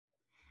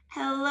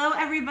Hello,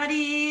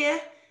 everybody.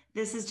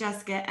 This is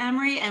Jessica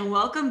Emery, and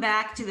welcome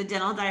back to the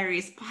Dental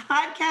Diaries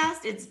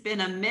podcast. It's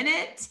been a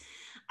minute.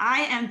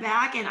 I am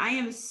back, and I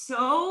am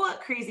so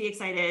crazy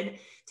excited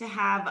to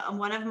have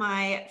one of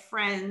my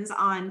friends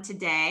on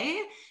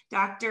today,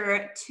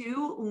 Dr.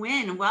 Thu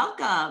Nguyen.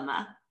 Welcome.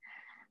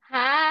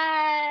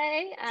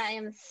 Hi, I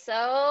am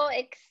so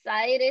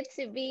excited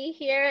to be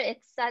here.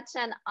 It's such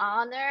an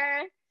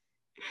honor.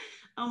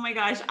 Oh my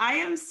gosh, I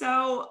am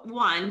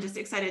just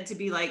excited to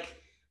be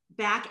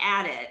back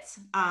at it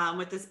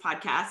with this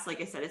podcast. Like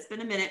I said, it's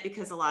been a minute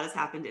because a lot has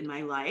happened in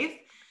my life,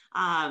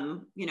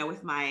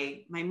 with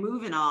my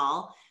move and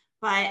all.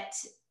 But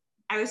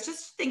I was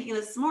just thinking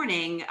this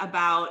morning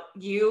about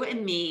you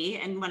and me,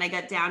 and when I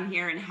got down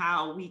here and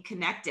how we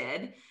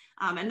connected.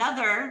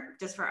 Another,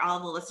 just for all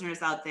the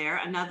listeners out there,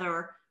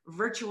 another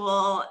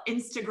virtual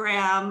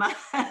Instagram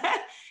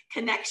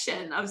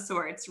connection of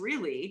sorts,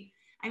 really.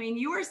 I mean,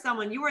 you are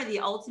the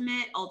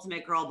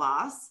ultimate girl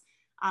boss,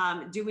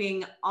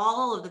 doing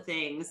all of the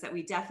things that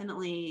we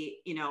definitely,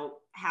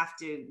 have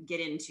to get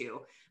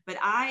into. But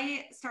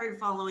I started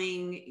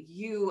following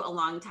you a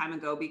long time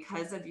ago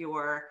because of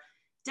your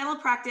dental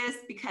practice,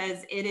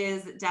 because it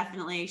is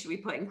definitely, should we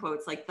put in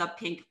quotes, like the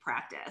pink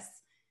practice,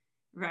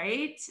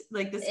 right?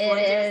 Like this It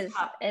gorgeous, is.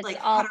 It's like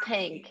all Hutter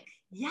pink.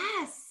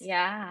 Yes.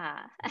 Yeah.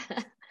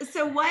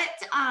 So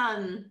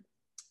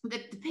the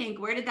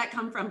pink, where did that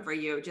come from for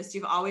you? Just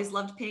you've always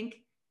loved pink?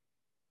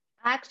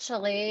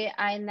 Actually,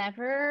 I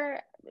never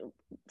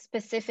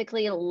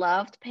specifically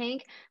loved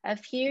pink. A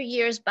few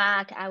years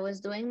back, I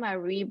was doing my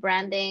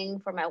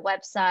rebranding for my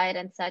website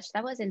and such.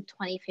 That was in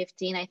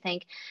 2015, I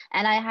think.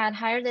 And I had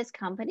hired this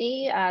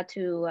company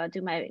to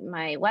do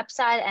my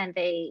website, and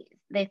they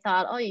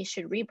thought, oh, you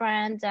should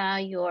rebrand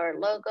your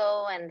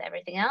logo and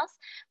everything else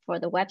for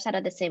the website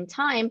at the same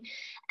time.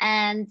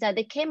 And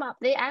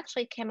they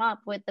actually came up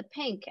with the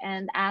pink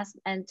and asked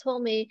and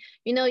told me,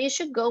 you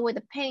should go with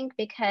the pink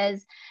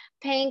because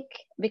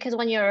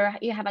when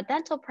you have a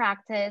dental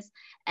practice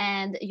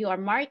and you are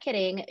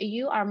marketing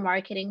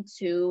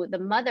to the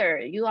mother,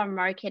 you are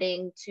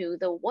marketing to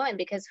the woman,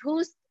 because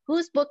who's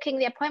booking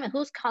the appointment,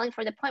 who's calling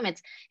for the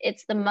appointments?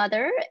 It's the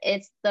mother,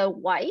 it's the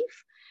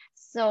wife.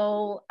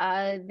 So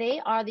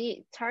they are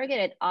the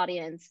targeted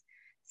audience.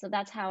 So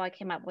that's how I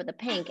came up with the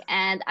pink,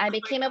 and I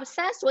became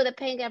obsessed with the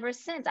pink ever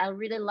since. I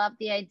really love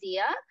the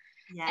idea.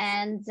 Yes.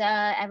 And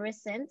ever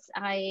since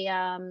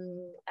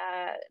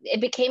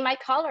it became my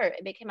color.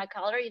 It became my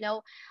color.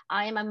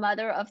 I am a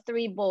mother of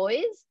three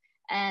boys,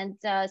 and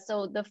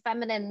so the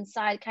feminine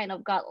side kind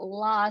of got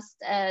lost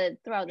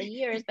throughout the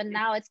years. But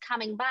now it's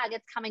coming back.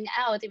 It's coming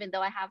out, even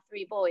though I have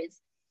three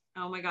boys.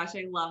 Oh my gosh,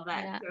 I love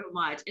that Yeah. so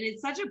much. And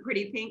it's such a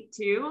pretty pink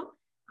too.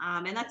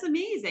 And that's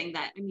amazing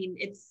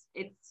it's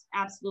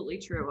absolutely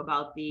true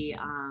about the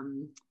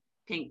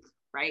pink,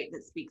 right?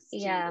 That speaks to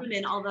Yeah.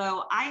 women.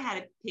 Although I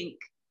had a pink,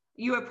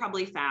 you have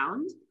probably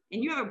found,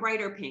 and you have a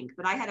brighter pink,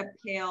 but I had a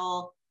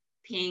pale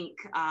pink,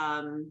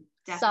 Softer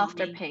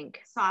definitely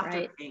pink, softer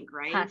right? pink,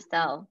 right?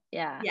 Pastel.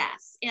 Yeah.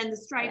 Yes. And the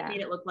stripe Yeah.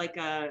 made it look like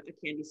a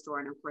candy store,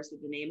 and of course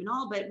with the name and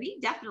all, but we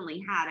definitely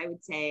had, I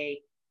would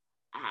say,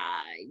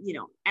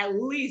 at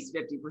least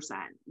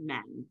 50%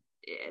 men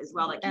as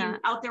well that came Yeah.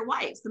 out their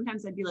wives.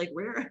 Sometimes I'd be like,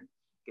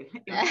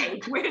 okay,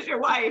 where's your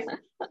wife?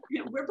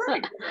 We're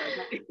perfect for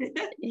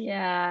her.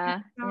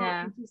 Yeah. So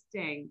Yeah.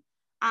 interesting.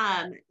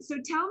 So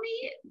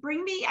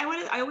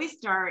I always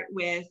start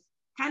with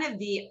kind of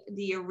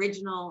the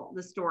original,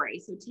 the story.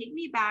 So take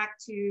me back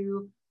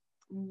to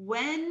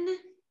when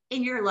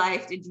in your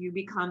life did you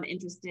become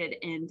interested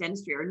in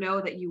dentistry or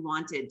know that you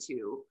wanted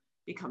to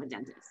become a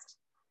dentist?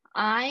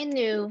 I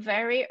knew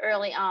very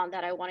early on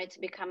that I wanted to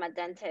become a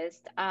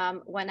dentist.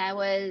 When I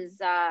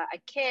was a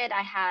kid,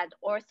 I had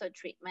ortho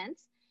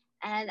treatments,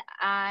 and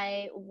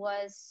I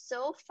was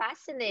so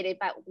fascinated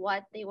by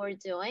what they were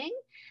doing.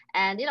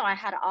 And, I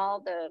had all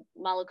the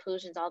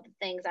malocclusions, all the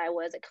things. I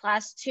was a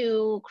class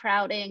two,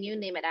 crowding, you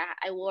name it.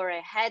 I wore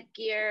a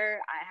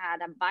headgear, I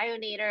had a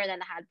bionator,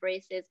 then I had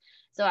braces.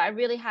 So I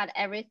really had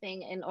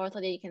everything in ortho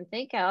that you can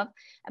think of.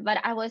 But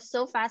I was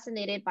so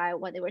fascinated by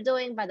what they were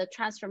doing, by the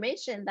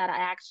transformation that I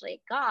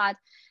actually got,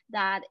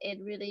 that it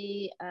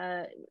really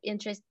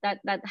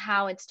that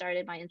how it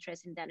started my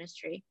interest in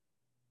dentistry.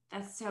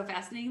 That's so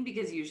fascinating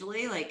because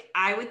usually, like,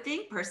 I would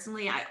think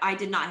personally, I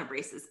did not have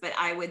braces, but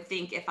I would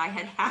think if I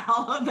had had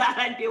all of that,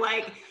 I'd be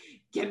like,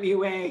 get me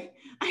away.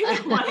 I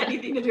don't want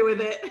anything to do with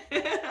it.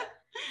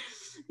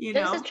 you It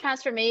was a know?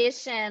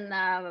 transformation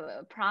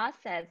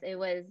process. It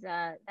was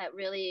that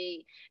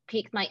really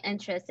piqued my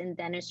interest in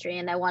dentistry,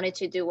 and I wanted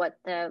to do what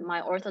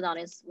my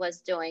orthodontist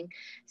was doing.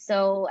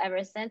 So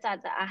ever since I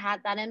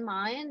had that in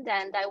mind,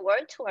 and I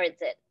worked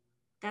towards it.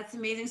 That's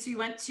amazing. So you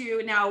went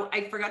to, now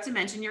I forgot to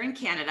mention, you're in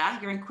Canada.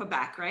 You're in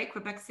Quebec, right?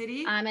 Quebec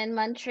City? I'm in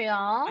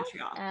Montreal,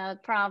 Montreal.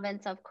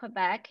 province of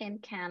Quebec in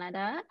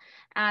Canada.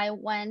 I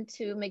went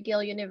to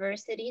McGill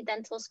University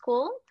Dental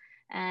School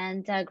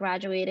and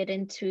graduated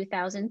in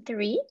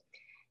 2003.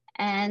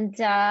 And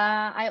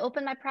I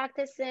opened my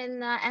practice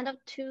in end of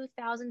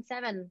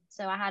 2007.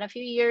 So I had a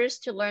few years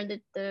to learn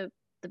the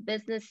the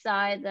business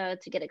side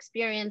to get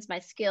experience, my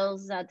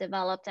skills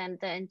developed.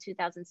 And in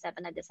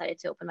 2007, I decided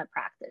to open my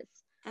practice.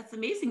 That's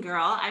amazing,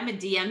 girl. I'm a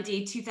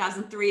DMD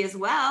 2003 as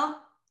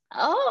well.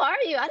 Oh,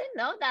 are you? I didn't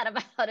know that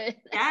about it.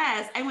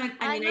 Yes. I had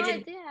no I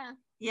did. idea.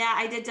 Yeah,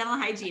 I did dental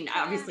hygiene Okay.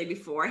 obviously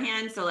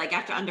beforehand. So like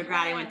after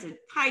undergrad, I went Okay. to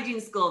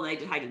hygiene school and I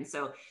did hygiene.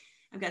 So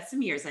I've got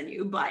some years on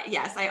you, but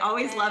yes, I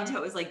always loved how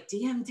Okay. it was like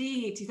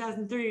DMD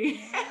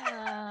 2003.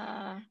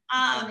 Yeah.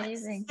 That's um,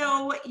 amazing.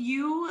 so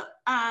you,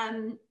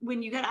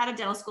 when you got out of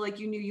dental school, like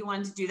you knew you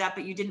wanted to do that,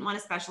 but you didn't want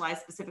to specialize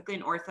specifically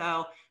in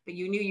ortho, but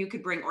you knew you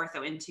could bring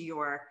ortho into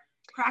your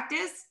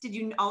practice. Did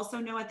you also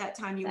know at that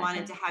time you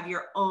wanted Exactly. to have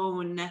your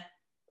own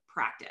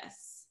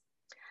practice?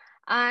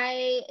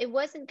 It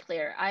wasn't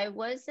clear. I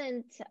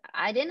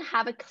didn't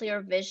have a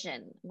clear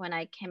vision when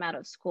I came out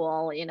of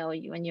school.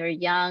 When you're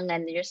young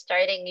and you're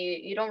starting,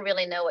 you don't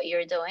really know what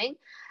you're doing.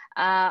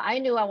 I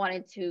knew I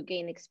wanted to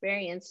gain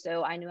experience,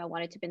 so I knew I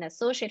wanted to be an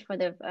associate for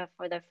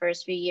the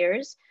first few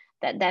years.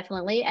 That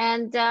definitely.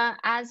 And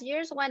as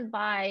years went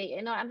by,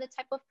 I'm the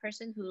type of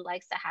person who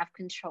likes to have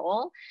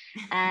control,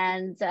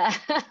 and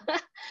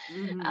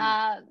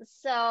Mm-hmm.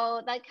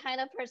 so that kind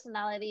of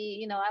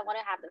personality, I want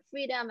to have the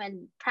freedom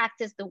and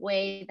practice the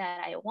way that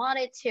I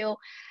wanted to,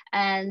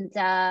 and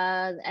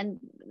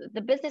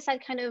the business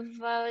side kind of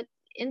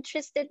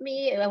interested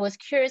me. I was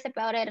curious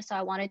about it, so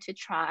I wanted to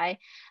try.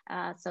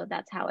 So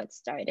that's how it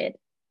started.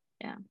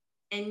 Yeah.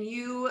 And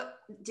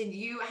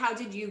how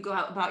did you go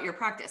about your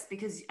practice?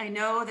 Because I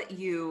know that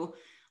you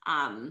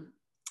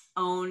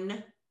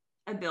own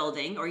a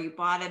building or you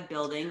bought a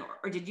building,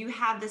 or did you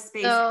have the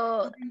space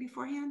So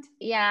beforehand?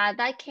 yeah,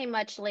 that came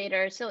much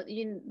later. So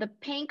the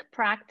pink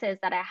practice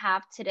that I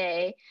have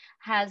today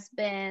has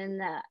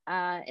been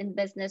in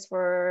business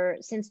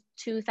since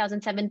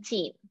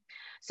 2017.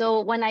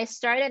 So when I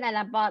started and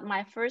I bought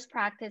my first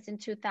practice in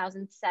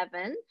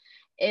 2007,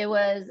 it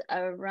was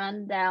a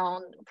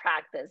rundown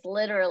practice.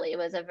 Literally, it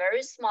was a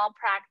very small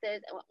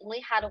practice. It only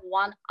had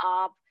one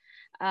op.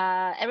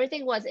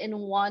 Everything was in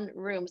one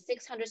room,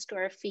 600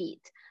 square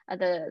feet.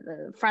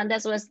 The front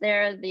desk was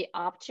there. The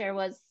op chair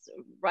was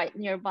right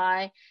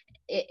nearby.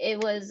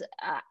 It was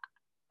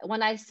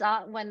when I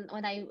started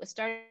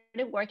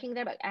working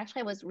there, but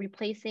actually I was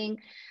replacing,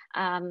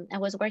 I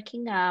was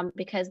working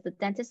because the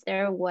dentist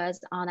there was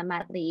on a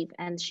mat leave,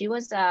 and she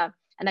was an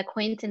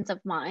acquaintance of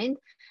mine,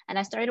 and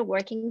I started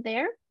working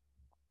there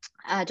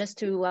just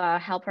to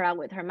help her out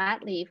with her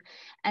mat leave.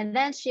 And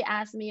then she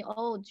asked me,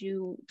 "Oh,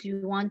 do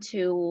you want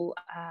to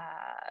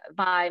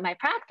buy my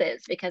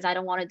practice, because I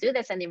don't want to do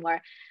this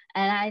anymore?"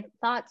 And I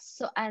thought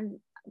so, and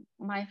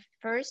my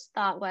first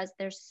thought was,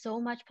 there's so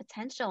much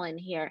potential in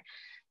here.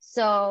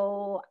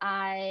 So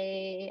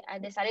I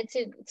decided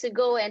to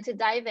go in, to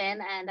dive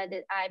in, and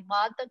I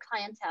bought the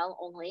clientele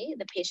only,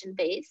 the patient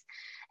base,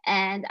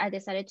 and I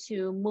decided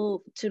to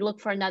move to look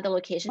for another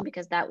location,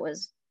 because that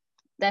was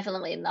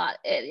definitely not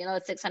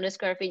it. 600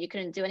 square feet, you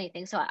couldn't do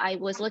anything. So I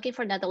was looking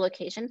for another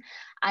location.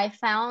 I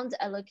found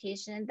a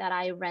location that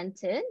I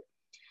rented.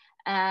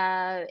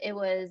 It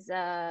was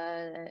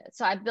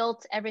so I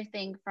built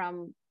everything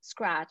from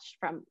scratch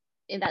from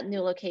in that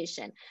new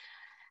location.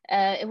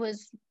 It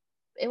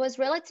was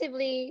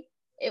relatively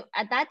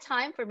at that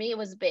time for me, it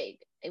was big.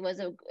 It was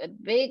a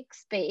big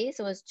space.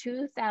 It was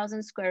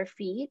 2,000 square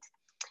feet,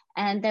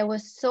 and there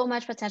was so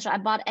much potential. I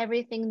bought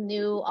everything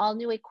new, all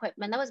new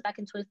equipment. That was back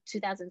in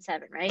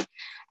 2007, right?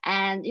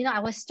 And I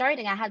was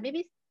starting. I had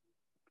maybe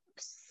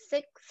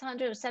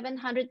 600 or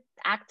 700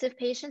 active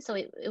patients, so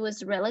it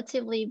was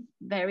relatively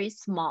very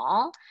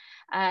small.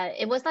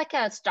 It was like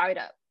a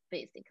startup,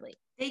 basically.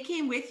 They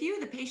came with you.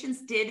 The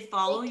patients did They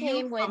follow you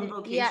came with, from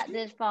yeah, location.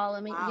 they follow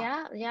me.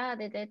 Wow. Yeah,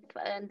 they did.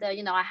 And,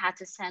 I had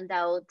to send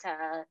out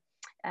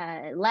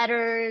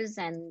letters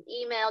and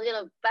email.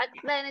 Back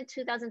then in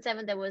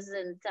 2007, there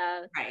wasn't,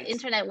 Right.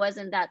 internet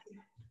wasn't that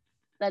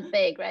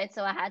big, right?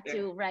 So I had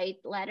Sure. to write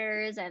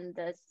letters and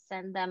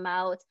send them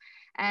out.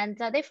 And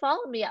they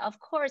followed me. Of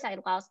course, I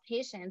lost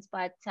patients,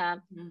 but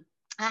Mhm.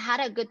 I had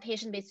a good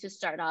patient base to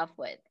start off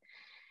with.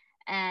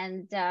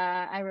 And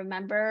I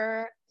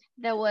remember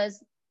there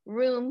was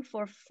room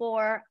for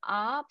 4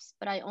 ops,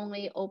 but I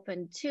only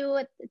opened two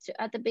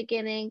at the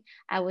beginning.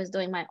 I was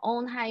doing my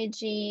own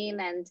hygiene,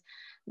 and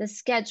the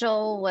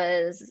schedule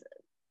was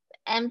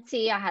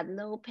empty. I had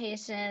no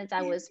patients.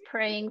 I was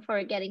praying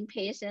for getting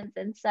patients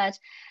and such.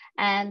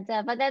 And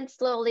but then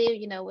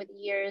slowly, with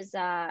years,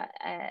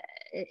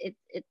 it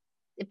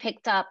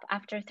picked up.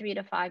 After 3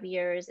 to 5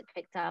 years, it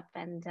picked up,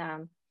 and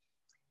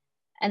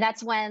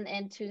that's when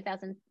in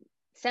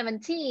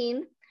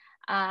 2017,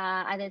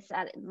 I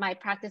decided my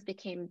practice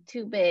became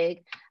too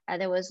big.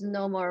 There was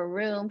no more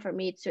room for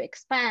me to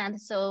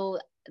expand. So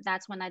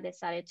that's when I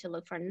decided to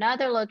look for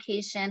another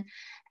location.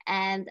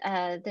 And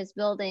this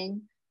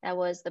building, that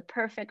was the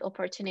perfect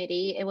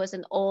opportunity. It was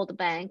an old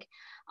bank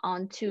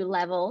on 2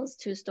 levels,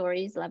 2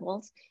 stories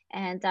levels.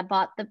 And I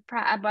bought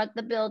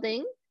the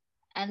building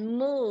and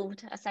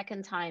moved a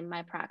second time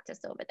my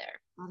practice over there.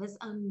 That is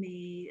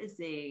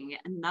amazing.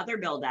 Another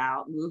build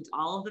out, moved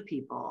all of the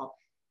people,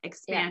 Yeah.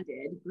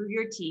 expanded, grew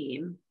your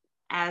team,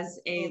 as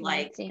a With my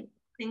like team.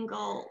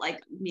 single, like,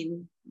 I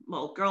mean,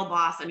 well, girl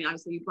boss. I mean,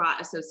 obviously you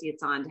brought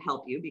associates on to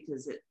help you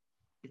because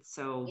it's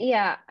so.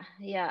 Yeah,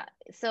 yeah.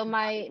 So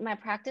my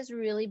practice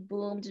really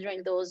boomed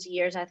during those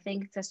years. I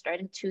think to start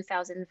in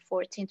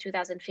 2014,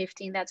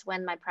 2015, that's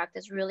when my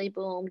practice really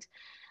boomed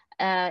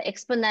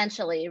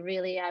exponentially.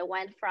 Really, I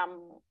went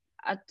from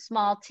a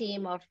small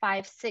team of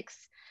 5,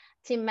 6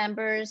 team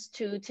members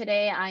to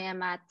today I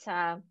am at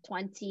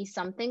 20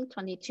 something,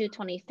 22,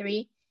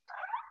 23.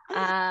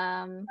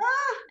 Ah,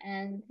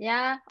 And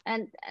yeah,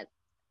 and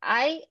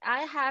I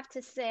have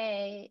to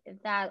say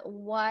that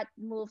what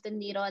moved the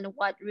needle and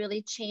what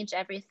really changed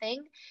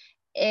everything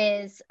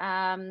is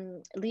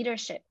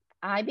leadership.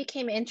 I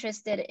became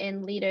interested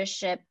in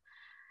leadership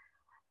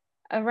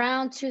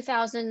around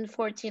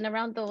 2014,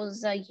 around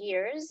those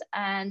years,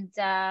 and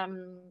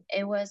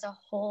it was a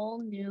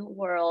whole new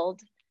world.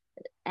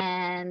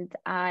 And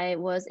I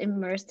was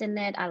immersed in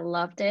it. I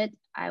loved it.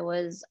 I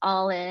was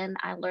all in.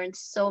 I learned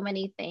so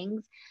many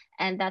things,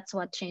 and that's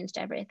what changed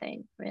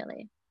everything,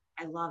 really.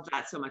 I love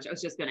that so much. I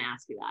was just going to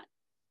ask you that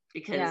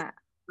because, Yeah,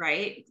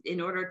 right,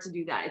 in order to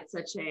do that, it's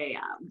such a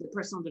the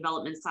personal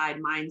development side,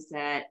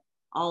 mindset,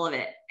 all of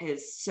it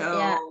is so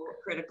yeah,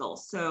 critical,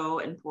 so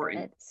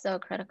important it's so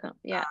critical.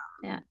 Yeah,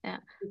 yeah, yeah.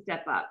 to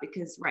step up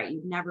because, right,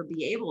 you'd never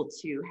be able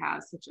to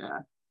have such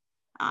a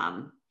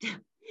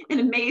an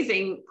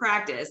amazing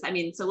practice. I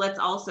mean, so let's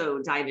also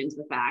dive into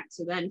the fact.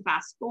 So then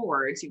fast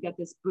forward, so you've got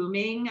this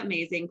booming,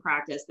 amazing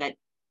practice that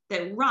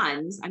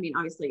runs. I mean,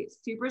 obviously it's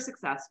super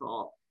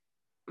successful,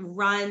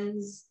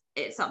 runs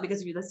itself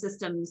because of the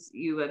systems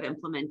you have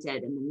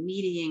implemented and the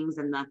meetings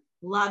and the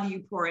love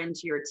you pour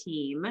into your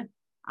team.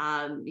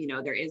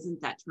 There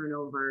isn't that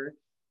turnover.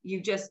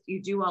 You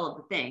do all of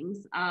the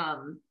things.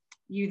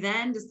 You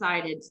then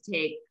decided to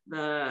take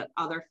the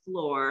other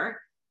floor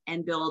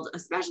and build a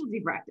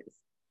specialty practice.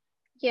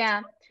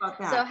 Yeah. About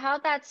So that. how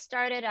that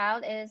started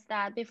out is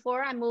that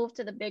before I moved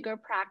to the bigger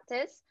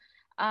practice,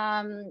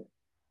 um,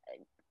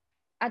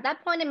 at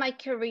that point in my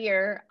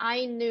career,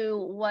 I knew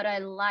what I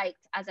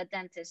liked as a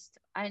dentist.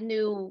 I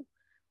knew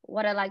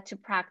what I like to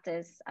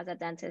practice as a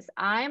dentist.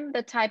 I'm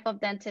the type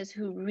of dentist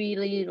who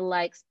really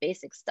likes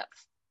basic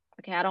stuff.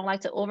 Okay, I don't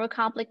like to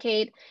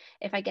overcomplicate.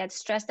 If I get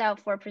stressed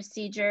out for a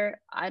procedure,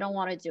 I don't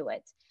want to do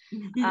it.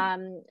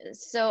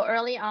 So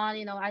early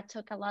on, I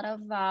took a lot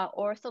of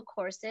ortho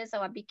courses, so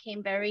I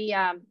became very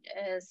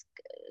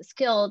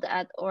skilled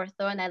at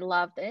ortho, and I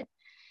loved it.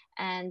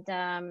 And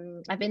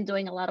I've been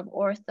doing a lot of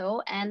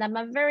ortho, and I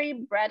was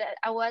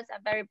a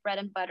very bread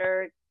and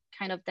butter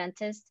kind of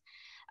dentist.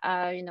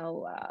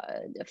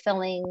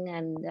 Filling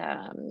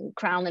and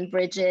crown and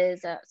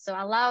bridges. So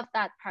I love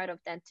that part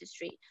of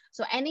dentistry.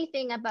 So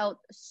anything about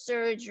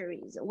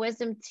surgeries,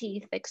 wisdom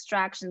teeth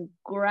extraction,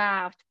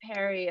 graft,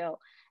 perio,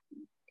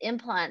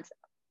 implants,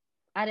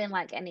 I didn't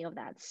like any of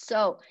that.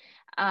 So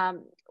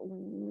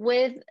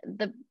with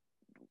the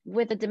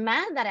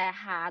demand that I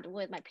had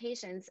with my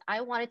patients,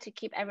 I wanted to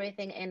keep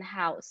everything in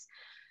house.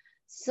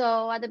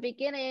 So at the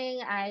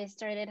beginning, I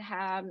started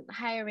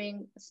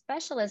hiring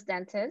specialist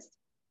dentists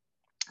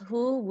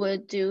who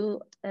would do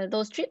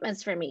those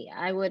treatments for me.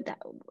 I would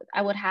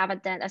have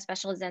a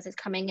specialist dentist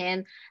coming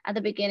in at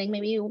the beginning,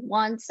 maybe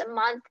once a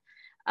month,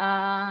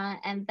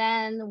 and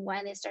then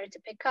when they started to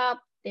pick up,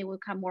 they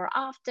would come more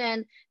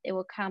often. They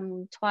would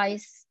come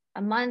twice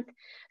a month.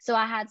 So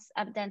I had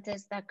a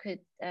dentist that could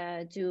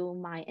do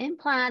my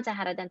implants. I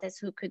had a dentist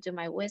who could do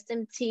my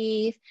wisdom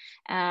teeth,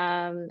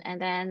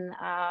 and then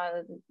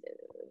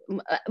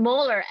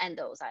molar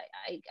endos.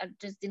 I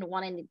just didn't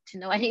want to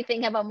know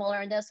anything about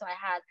molar endos, so I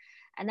had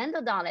an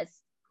endodontist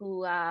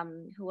who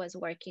was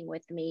working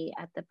with me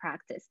at the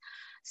practice.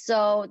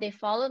 So they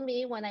followed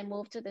me when I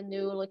moved to the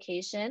new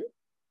location.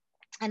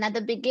 And at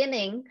the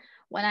beginning,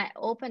 when I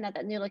opened at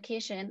that new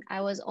location,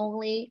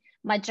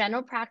 my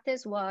general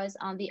practice was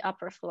on the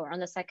upper floor, on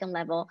the second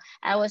level.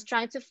 I was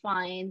trying to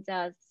find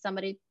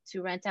somebody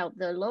to rent out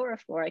the lower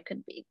floor. It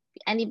could be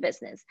any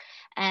business.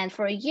 And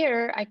for a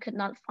year, I could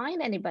not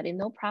find anybody,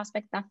 no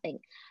prospect, nothing.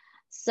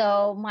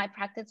 So my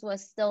practice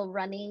was still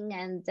running,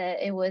 and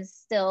it was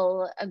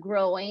still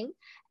growing.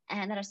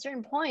 And at a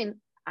certain point,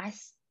 I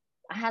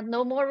had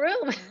no more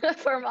room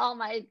for all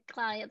my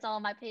clients, all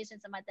my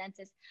patients, and my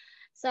dentists.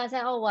 So I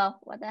said, oh, well,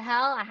 what the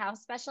hell? I have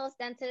specialist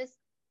dentists.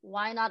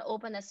 Why not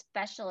open a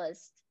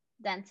specialist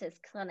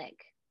dentist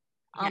clinic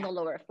on Yeah, the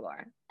lower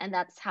floor? And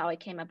that's how it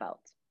came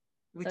about. So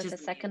which it's is a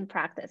second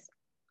practice.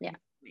 Yeah.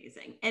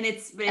 amazing. And but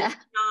it's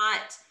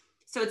not,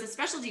 so it's a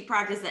specialty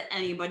practice that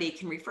anybody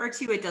can refer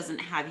to. It doesn't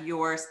have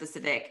your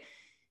specific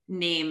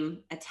name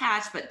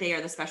attached, but they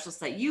are the specialists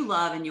that you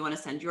love and you want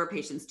to send your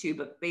patients to,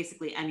 but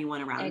basically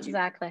anyone around you.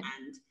 Exactly.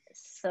 And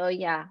So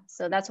yeah,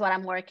 so that's what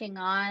I'm working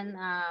on.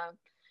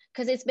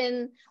 Because it's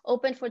been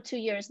open for 2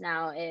 years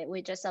now.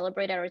 We just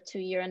celebrated our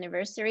 2-year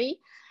anniversary.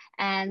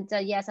 And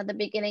yes, at the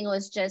beginning, it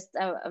was just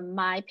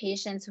my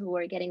patients who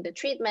were getting the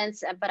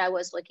treatments, but I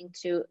was looking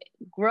to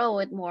grow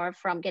it more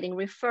from getting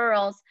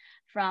referrals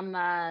from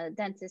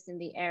dentists in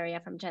the area,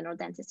 from general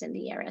dentists in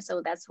the area.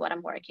 So that's what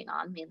I'm working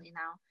on mainly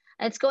now.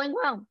 It's going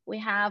well. We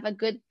have a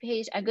good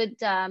page, a good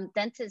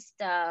dentist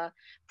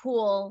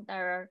pool that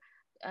are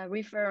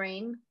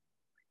referring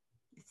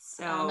It's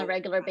on a so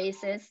regular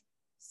basis.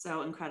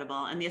 so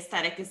incredible. And the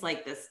aesthetic is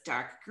like this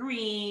dark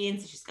green.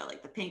 So she's got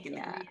like the pink and the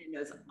Yeah, green and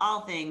knows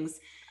all things.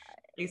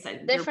 Like I said,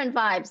 you're different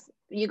vibes.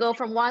 You go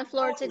from one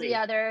floor to the totally,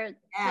 other,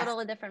 yes,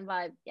 totally different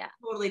vibe. Yeah.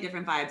 totally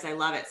different vibes. I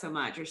love it so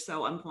much. You're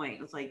so on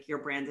point with like your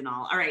brand and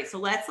all. All right. So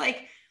let's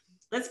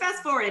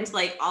fast forward into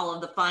like all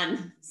of the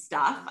fun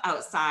stuff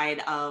outside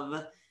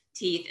of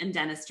teeth and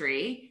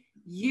dentistry.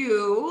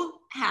 You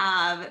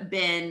have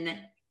been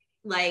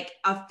like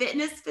a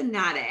fitness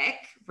fanatic,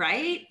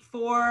 right?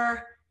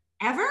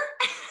 Forever.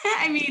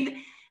 I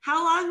mean,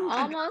 how long ago?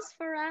 Almost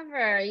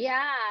forever.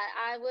 Yeah,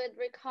 I would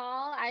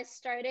recall I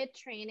started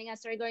training. I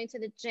started going to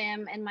the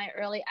gym in my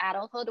early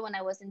adulthood when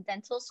I was in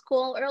dental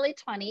school, early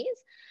 20s.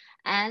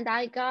 And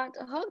I got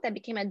hooked. I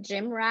became a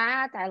gym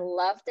rat. I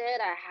loved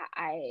it.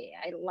 I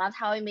loved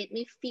how it made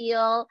me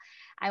feel.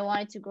 I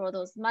wanted to grow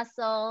those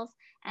muscles.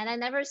 And I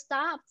never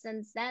stopped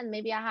since then.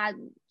 Maybe I had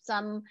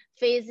some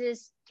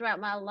phases throughout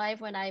my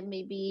life when I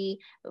maybe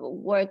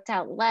worked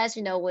out less,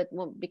 with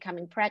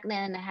becoming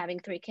pregnant and having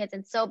three kids,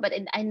 and so. But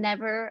I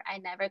never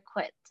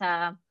quit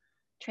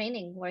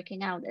training,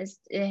 working out.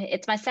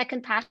 It's my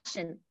second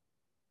passion.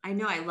 I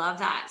know, I love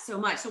that so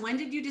much. So when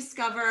did you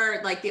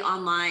discover like the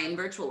online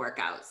virtual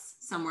workouts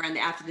somewhere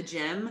after the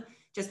gym?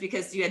 Just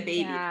because you had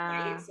babies,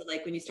 right? Yeah, So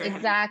like when you started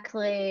having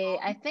exactly.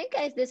 I think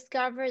I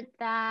discovered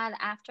that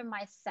after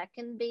my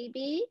second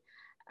baby.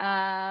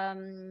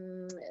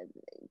 Um,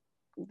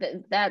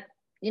 that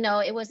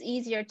it was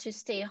easier to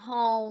stay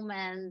home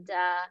and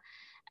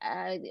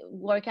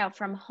work out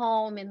from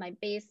home in my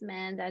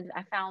basement. And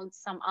I found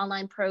some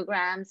online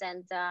programs,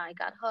 and I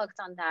got hooked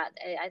on that.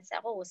 I said,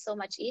 oh, it's so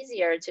much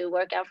easier to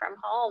work out from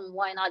home.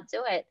 Why not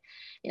do it?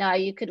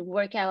 You could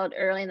work out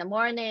early in the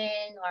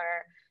morning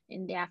or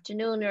in the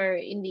afternoon or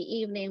in the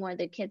evening when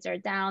the kids are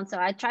down. So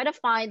I try to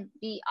find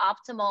the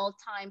optimal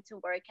time to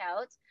work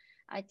out.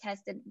 I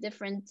tested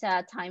different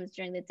times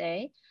during the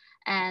day.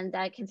 And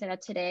I can say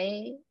that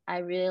today I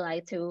really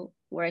like to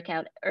work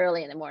out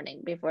early in the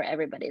morning before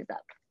everybody's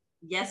up.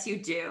 Yes, you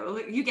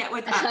do. You get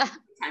what time?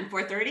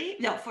 4:30?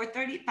 No,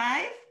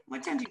 4:35.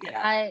 What time do you get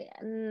up?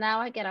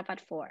 I get up at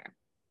 4.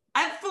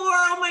 At 4.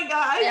 Oh my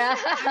gosh. Yeah.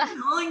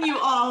 I'm telling you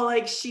all,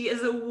 like she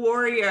is a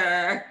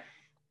warrior,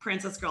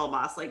 princess girl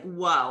boss. Like,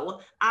 whoa.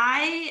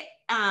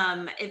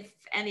 If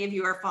any of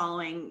you are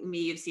following me,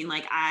 you've seen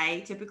like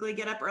I typically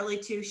get up early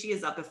too. She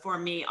is up before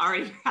me,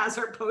 already has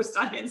her post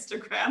on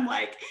Instagram,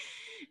 like,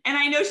 and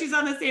I know she's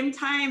on the same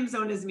time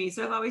zone as me.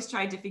 So I've always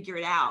tried to figure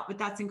it out, but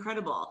that's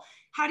incredible.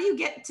 How do you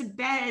get to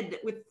bed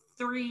with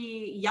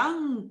 3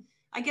 young?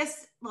 I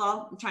guess,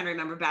 well, I'm trying to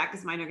remember back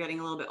because mine are getting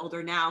a little bit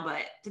older now,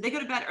 but did they go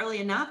to bed early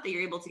enough that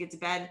you're able to get to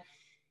bed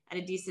at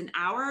a decent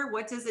hour?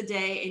 What does a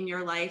day in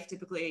your life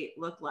typically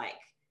look like?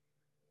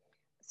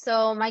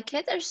 So my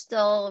kids are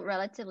still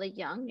relatively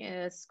young,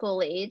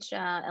 school age,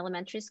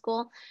 elementary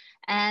school,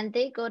 and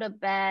they go to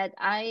bed.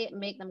 I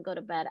make them go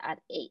to bed at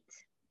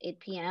 8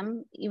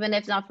 p.m. Even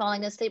if not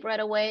falling asleep right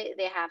away,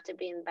 they have to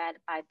be in bed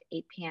by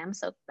 8 p.m.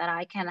 so that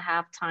I can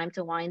have time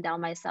to wind down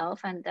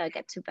myself and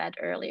get to bed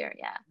earlier.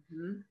 Yeah.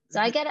 Mm-hmm.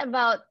 So I get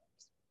about,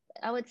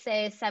 I would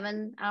say,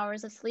 7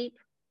 hours of sleep,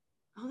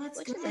 Oh, that's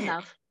which is good.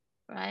 enough,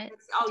 right?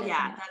 Oh Which is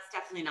yeah, enough. that's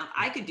definitely enough.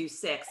 I could do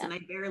 6 Yeah. and I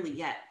barely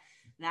get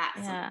that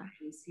Yeah.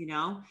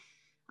 sometimes.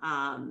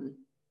 Um,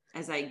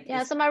 as I,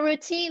 Yeah, as, so my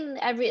routine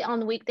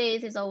on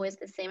weekdays is always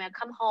the same. I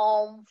come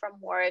home from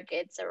work,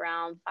 it's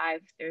around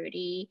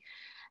 5:30.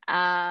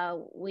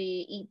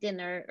 We eat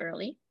dinner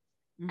early,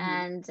 mhm.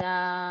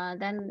 and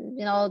then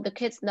the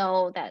kids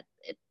know that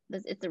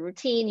it's a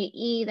routine. You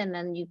eat and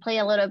then you play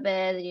a little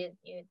bit,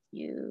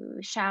 you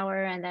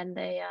shower, and then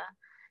they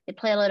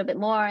play a little bit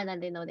more, and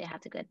then they know they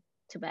have to get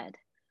to bed.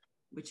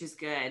 Which is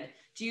good.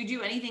 Do you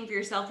do anything for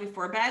yourself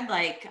before bed,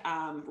 like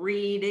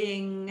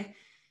reading?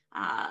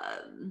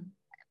 Um,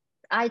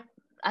 I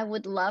I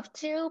would love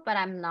to, but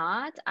I'm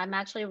not. I'm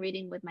actually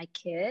reading with my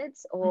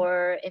kids,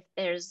 or if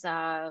there's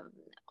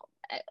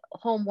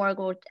homework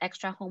or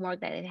extra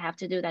homework that they have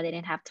to do that they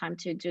didn't have time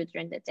to do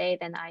during the day,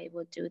 then I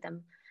would do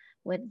them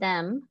with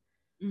them.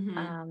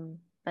 mhm,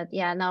 But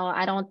yeah, no,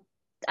 I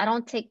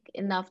don't take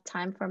enough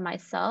time for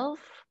myself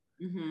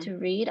mhm. to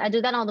read. I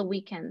do that on the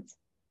weekends.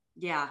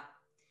 Yeah.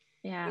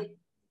 Yeah. It,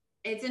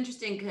 it's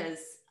interesting because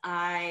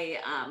I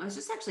was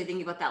just actually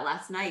thinking about that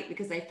last night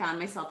because I found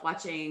myself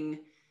watching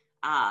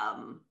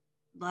um,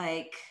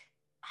 like,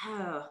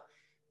 oh,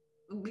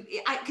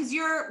 because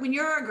when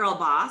you're a girl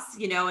boss,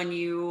 and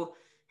you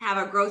have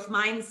a growth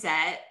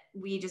mindset,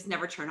 we just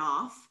never turn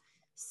off.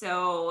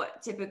 So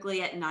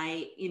typically at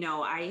night,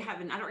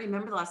 I don't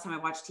remember the last time I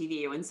watched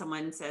TV when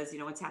someone says,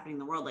 what's happening in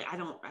the world. Like, I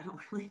don't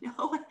really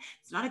know.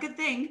 It's not a good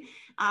thing.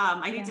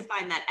 I need Yeah. to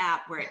find that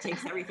app where it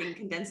takes everything,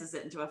 condenses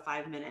it into a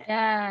 5 minute,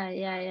 Yeah,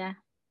 yeah, yeah.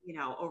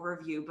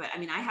 overview. But I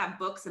mean, I have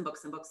books and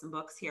books and books and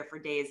books here for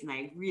days, and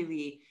I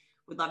really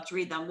would love to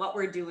read them. What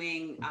we're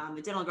doing,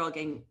 the Dental Girl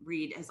Gang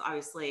read has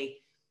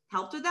obviously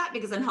helped with that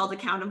because I'm held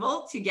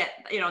accountable to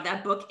get,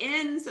 that book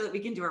in so that we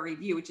can do a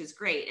review, which is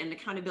great. And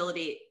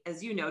accountability,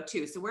 as you know,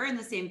 too. So we're in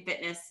the same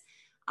fitness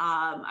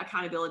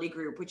accountability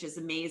group, which is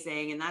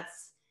amazing. And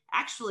that's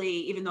actually,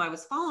 even though I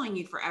was following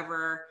you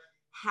forever,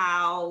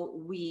 how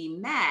we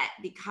met,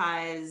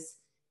 because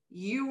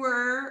you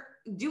were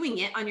doing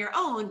it on your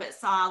own, but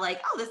saw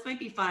like, oh, this might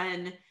be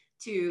fun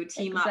to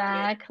team up with.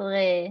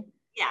 Exactly.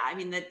 Yeah. I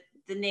mean,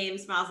 the name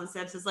Smiles and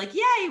Steps is like,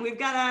 yay, we've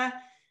got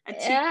a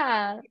team,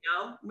 Yeah.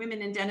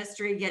 women in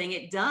dentistry getting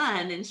it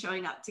done and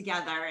showing up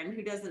together. And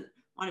who doesn't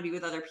want to be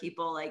with other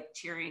people like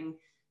cheering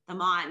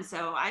them on?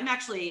 So I'm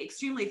actually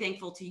extremely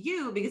thankful to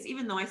you, because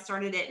even though I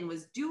started it and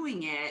was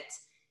doing it,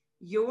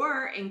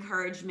 your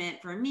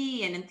encouragement for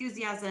me and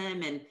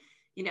enthusiasm and,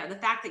 the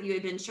fact that you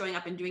had been showing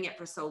up and doing it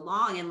for so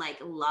long and like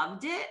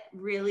loved it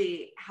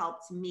really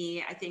helped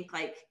me, I think,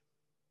 like,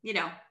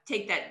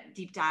 take that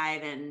deep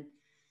dive and,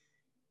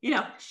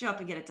 show up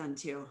and get it done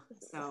too.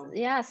 So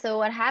yeah, so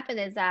what happened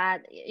is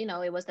that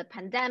it was the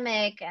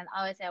pandemic, and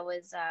obviously I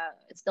was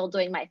still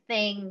doing my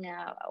thing,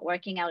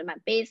 working out in my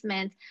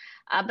basement,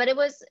 but it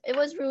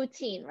was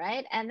routine,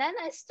 right? And then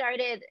I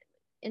started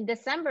in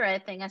December, I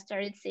think I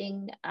started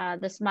seeing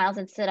the Smiles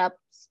and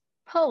Sit-Ups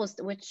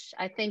post, which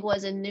I think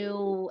was a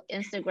new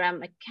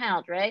Instagram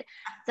account, right?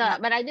 So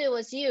but I knew it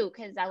was you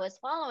because I was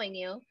following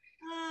you.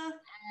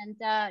 And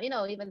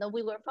even though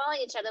we were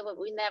following each other, but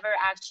we never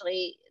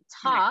actually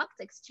talked,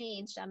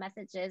 exchanged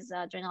messages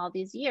during all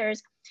these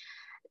years.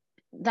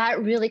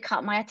 That really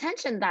caught my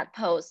attention, that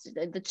post,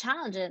 the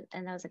challenge,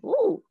 and I was like,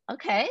 "Ooh,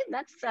 okay,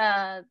 it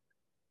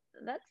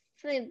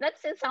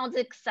sounds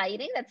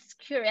exciting. That's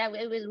curious.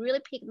 It was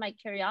really piqued my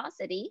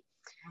curiosity."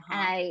 And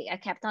I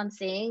kept on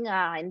seeing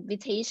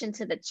invitation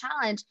to the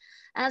challenge,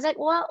 and I was like,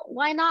 well,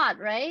 why not,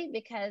 right?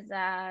 Because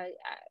I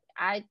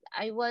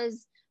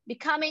was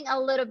becoming a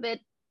little bit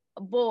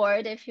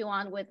bored, if you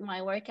want, with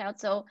my workout.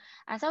 So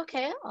I said,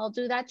 okay, I'll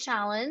do that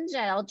challenge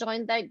and I'll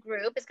join that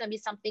group. It's going to be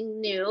something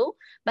new,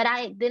 but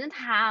I didn't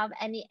have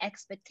any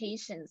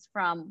expectations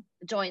from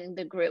joining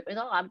the group.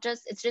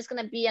 It's just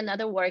going to be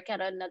another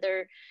workout,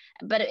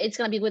 but it's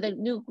going to be with a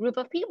new group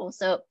of people.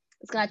 So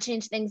it's going to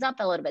change things up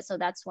a little bit. So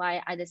that's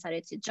why I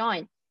decided to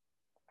join.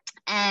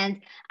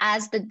 And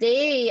as the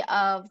day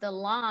of the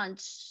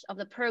launch of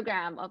the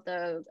program of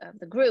the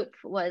group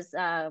was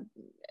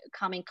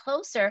coming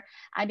closer,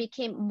 I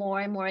became more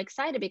and more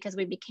excited because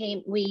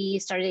we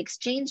started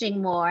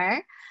exchanging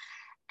more.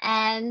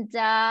 And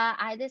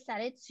I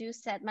decided to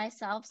set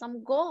myself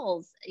some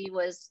goals. It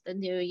was the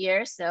new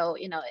year, so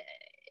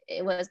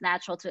it was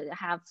natural to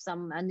have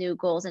some new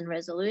goals and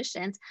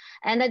resolutions.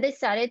 And I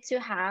decided to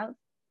have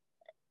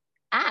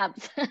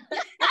abs.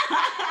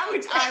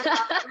 Which I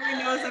love. Everyone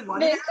knows I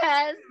wanted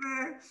because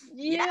abs.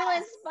 you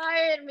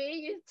inspired me.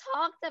 You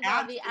talked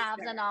about the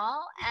abs and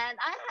all, and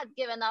I had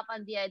given up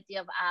on the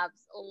idea of abs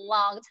a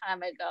long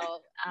time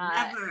ago.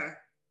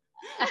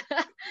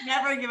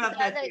 Never give up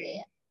that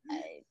thing.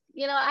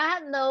 I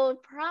had no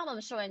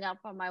problem showing up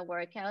for my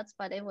workouts,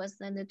 but it was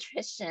the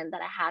nutrition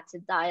that I had to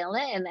dial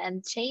in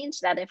and change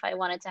that if I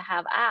wanted to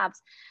have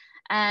abs.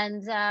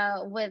 And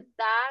with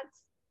that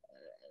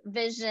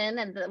vision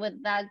and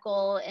with that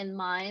goal in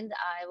mind,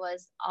 I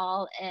was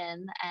all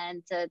in.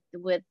 And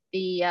with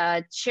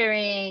the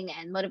cheering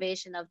and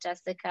motivation of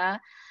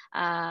Jessica,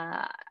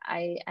 I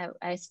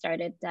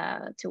started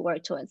to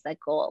work towards that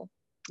goal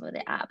with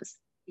the abs.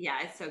 Yeah,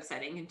 it's so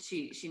exciting. And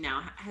she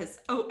now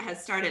has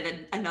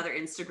started another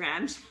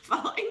Instagram. She's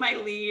following my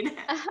lead,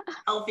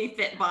 Healthy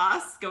Fit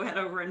Boss. Go head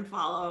over and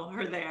follow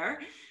her there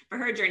for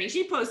her journey.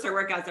 She posts her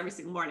workouts every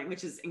single morning,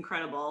 which is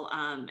incredible.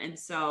 And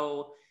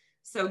so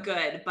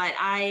good. But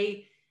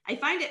I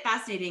find it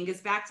fascinating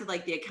because back to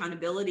like the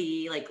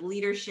accountability, like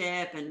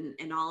leadership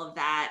and all of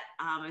that.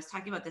 I was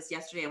talking about this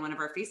yesterday in one of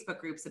our Facebook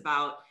groups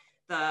about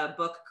the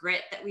book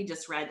Grit that we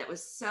just read. That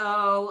was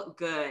so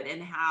good.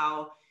 And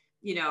how,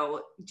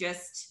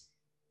 just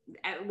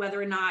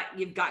whether or not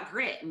you've got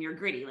grit and you're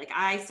gritty, like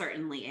I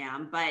certainly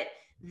am, but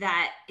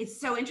that it's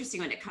so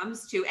interesting when it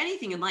comes to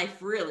anything in life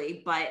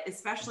really, but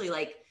especially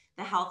like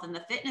the health and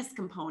the fitness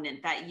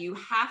component, that you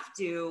have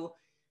to,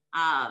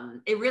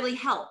 it really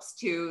helps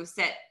to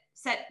set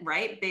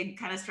right big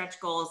kind of stretch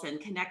goals and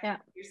connect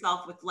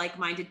yourself with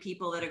like-minded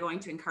people that are going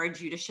to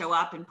encourage you to show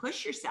up and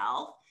push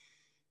yourself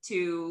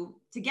to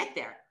get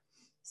there.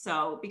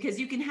 So because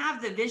you can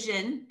have the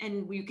vision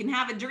and you can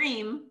have a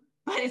dream,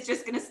 but it's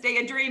just going to stay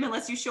a dream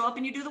unless you show up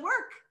and you do the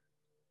work.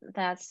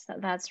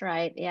 That's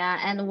right. Yeah.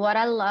 And what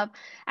I love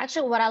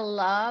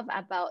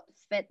about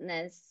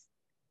fitness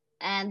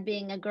and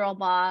being a girl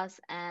boss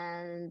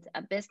and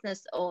a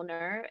business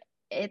owner,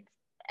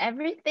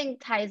 everything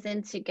ties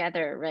in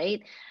together,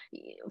 right?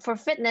 For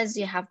fitness,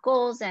 you have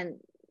goals and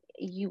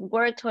you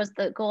work towards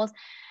the goals.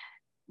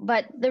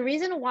 But the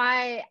reason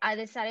why I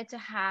decided to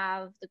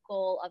have the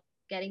goal of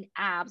getting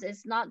abs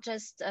is not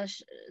just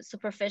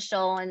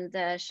superficial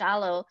and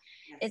shallow.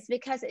 Yes. It's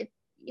because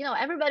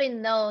everybody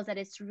knows that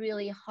it's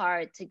really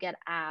hard to get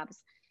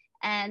abs.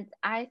 And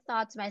I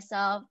thought to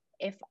myself,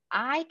 if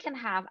I can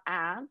have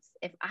abs,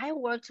 if I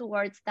work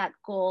towards that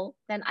goal,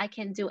 then I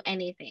can do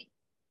anything.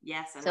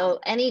 Yes, I love So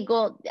any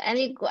goal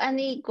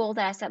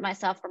that I set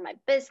myself for my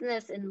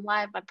business, in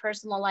life, my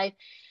personal life,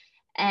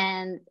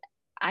 and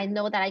I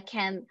know that I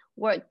can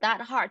work that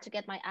hard to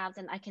get my abs,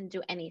 and I can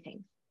do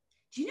anything.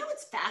 Do you know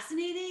what's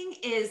fascinating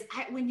is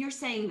when you're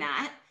saying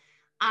that,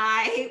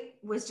 I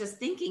was just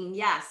thinking,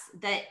 yes,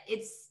 that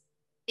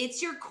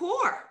it's your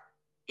core.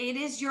 It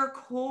is your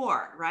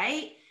core,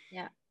 right?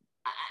 Yeah.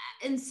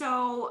 And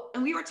so,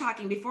 and we were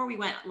talking before we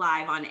went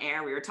live on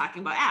air, we were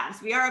talking about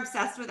abs. We are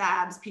obsessed with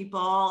abs,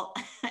 people.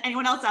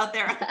 Anyone else out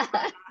there?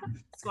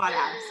 Squat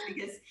abs,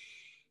 because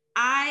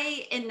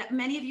and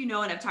many of you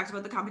know, and I've talked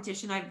about the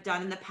competition I've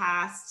done in the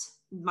past.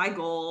 My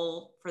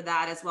goal for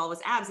that as well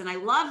was abs. And I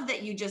love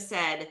that you just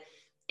said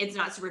it's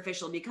not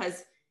superficial,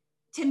 because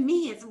to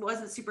me, it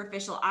wasn't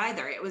superficial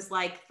either. It was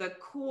like the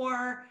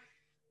core,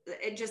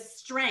 just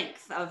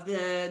strength of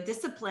the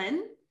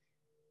discipline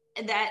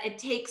that it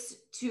takes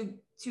to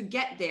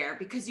get there,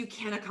 because you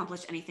can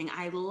accomplish anything.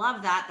 I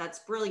love that. That's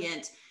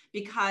brilliant,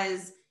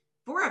 because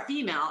for a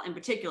female in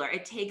particular,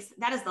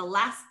 that is the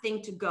last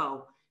thing to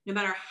go. No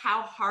matter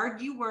how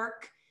hard you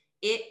work,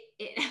 it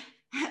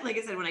like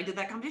I said, when I did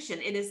that competition,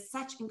 it is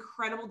such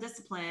incredible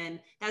discipline.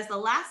 That is the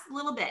last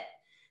little bit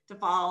to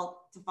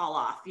fall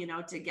off,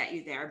 to get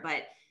you there.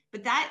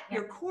 But that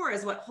your core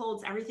is what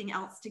holds everything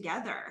else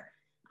together.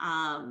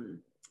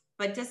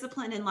 But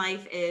discipline in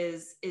life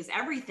is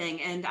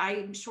everything. And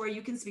I'm sure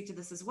you can speak to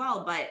this as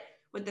well. But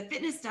what the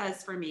fitness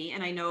does for me,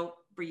 and I know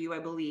for you, I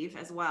believe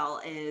as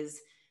well,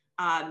 is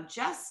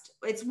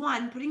it's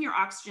one, putting your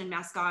oxygen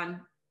mask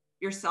on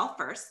yourself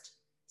first.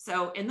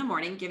 So in the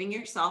morning, giving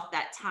yourself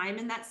that time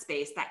and that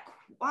space, that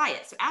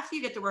quiet. So after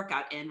you get the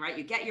workout in, right,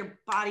 you get your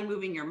body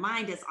moving, your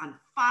mind is on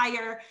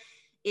fire.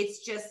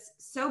 It's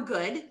just so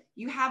good.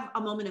 You have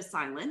a moment of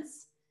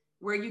silence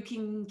where you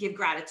can give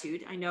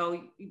gratitude. I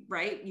know,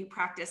 right? You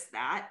practice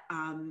that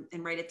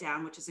and write it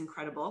down, which is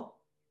incredible.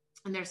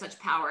 And there's such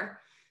power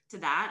to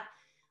that.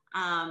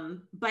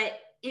 But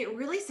it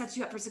really sets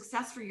you up for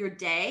success for your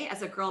day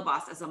as a girl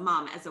boss, as a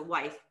mom, as a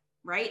wife,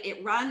 right?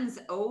 It runs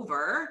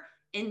over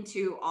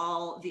into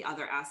all the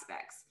other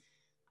aspects.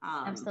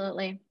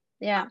 Absolutely.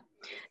 Yeah.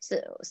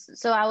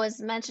 So I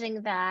was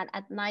mentioning that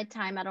at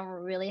nighttime, I don't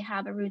really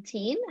have a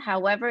routine.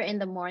 However, in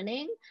the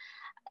morning,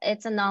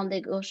 it's a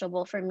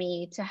non-negotiable for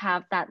me to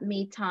have that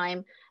me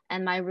time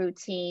and my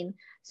routine.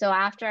 So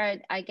after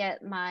I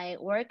get my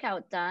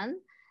workout done,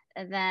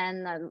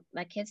 then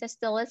my kids are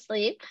still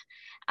asleep.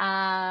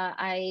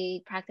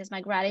 I practice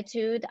my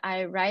gratitude.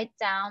 I write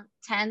down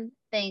 10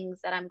 things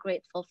that I'm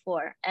grateful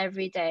for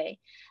every day.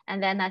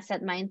 And then I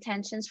set my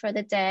intentions for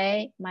the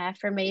day, my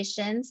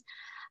affirmations.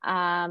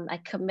 I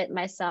commit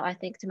myself, I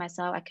think to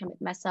myself, I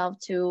commit myself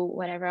to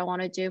whatever I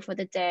want to do for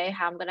the day,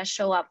 how I'm going to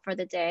show up for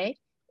the day,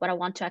 what I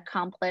want to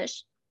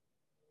accomplish.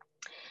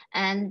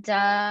 And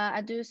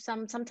I do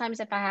sometimes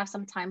if I have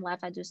some time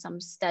left, I do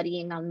some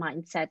studying on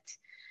mindset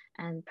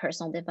and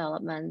personal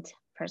development,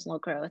 personal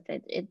growth.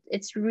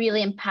 It's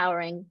really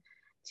empowering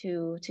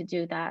to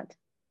do that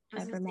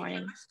every morning.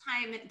 How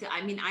much time?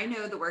 I mean, I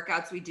know the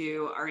workouts we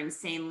do are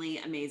insanely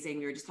amazing.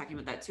 We were just talking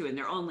about that too. And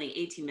they're only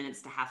 18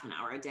 minutes to half an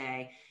hour a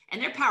day.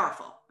 And they're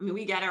powerful. I mean,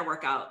 we get our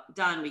workout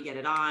done, we get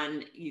it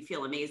on, you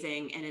feel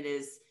amazing. And it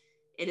is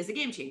a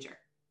game changer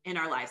in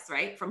our lives,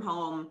 right? From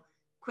home,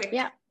 quick,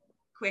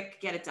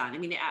 get it done. I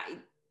mean,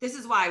 this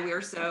is why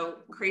we're so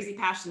crazy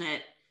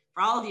passionate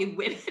for all of you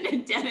women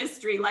in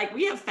dentistry. Like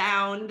we have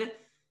found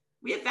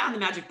the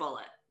magic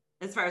bullet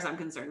as far as I'm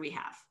concerned, we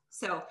have.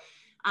 So,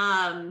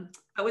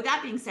 but with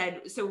that being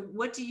said, so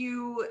what do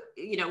you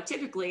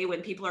typically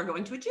when people are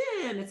going to a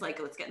gym, it's like,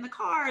 let's get in the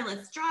car and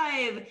let's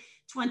drive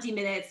 20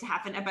 minutes to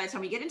half an hour. By the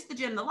time we get into the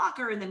gym, the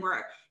locker, and then we're,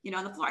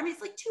 on the floor. I mean,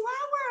 it's like 2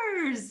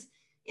 hours,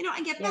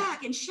 and get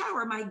back and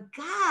shower. My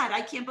God,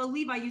 I can't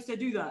believe I used to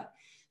do that.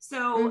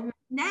 So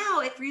now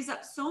it frees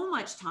up so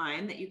much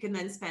time that you can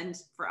then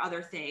spend for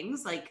other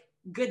things like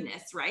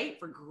goodness, right?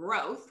 For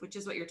growth, which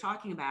is what you're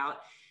talking about.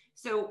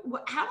 So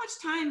how much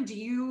time do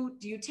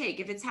you take?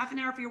 If it's half an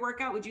hour for your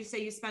workout, would you say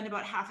you spend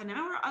about half an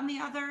hour on the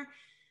other?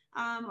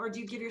 Or what do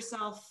you give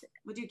yourself?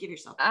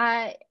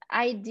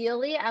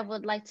 Ideally, I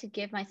would like to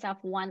give myself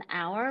 1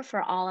 hour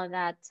for all of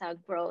that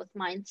growth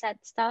mindset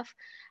stuff.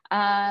 But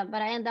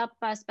I end up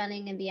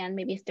spending in the end,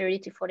 maybe 30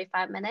 to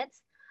 45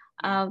 minutes.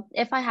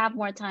 If I have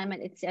more time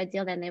and it's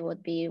ideal, then it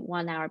would be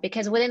 1 hour,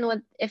 because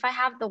if I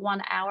have the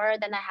 1 hour,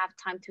 then I have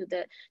time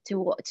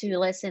to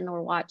listen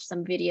or watch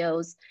some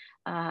videos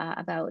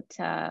about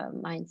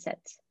mindset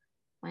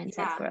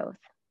growth.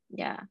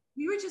 Yeah.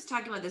 We were just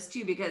talking about this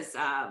too, because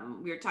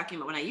we were talking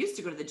about when I used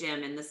to go to the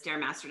gym and the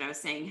Stairmaster, and I was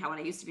saying how when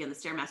I used to be on the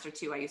Stairmaster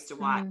too, I used to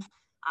watch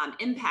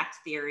Impact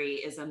Theory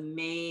is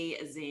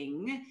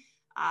amazing.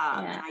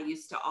 And I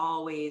used to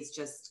always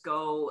just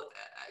go,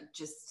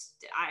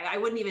 I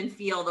wouldn't even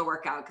feel the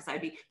workout because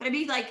I'd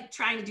be like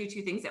trying to do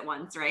two things at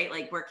once, right?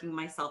 Like working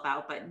myself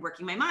out, but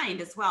working my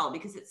mind as well,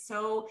 because it's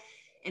so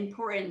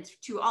important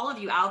to all of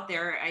you out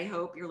there. I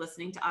hope you're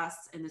listening to us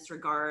in this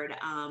regard.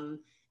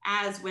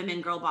 as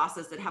women, girl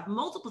bosses that have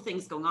multiple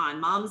things going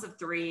on, moms of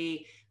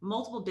three,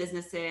 multiple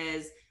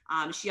businesses.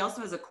 She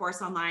also has a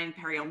course online,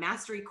 Perio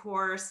Mastery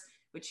course,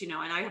 which, and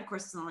I have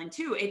courses online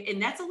too.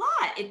 And that's a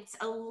lot. It's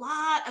a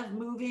lot of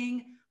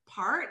moving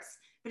parts.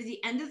 But at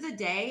the end of the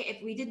day,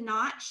 if we did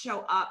not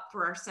show up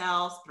for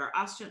ourselves, put our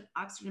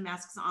oxygen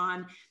masks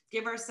on,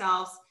 give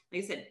ourselves,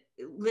 like I said,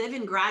 live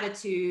in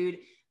gratitude,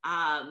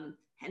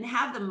 and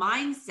have the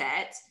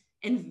mindset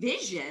and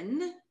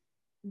vision,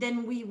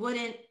 then we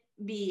wouldn't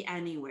be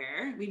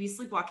anywhere. We'd be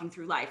sleepwalking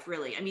through life,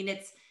 really. I mean,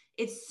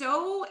 it's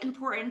so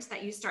important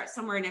that you start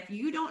somewhere. And if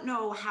you don't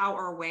know how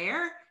or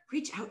where,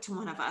 reach out to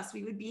one of us.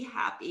 We would be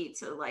happy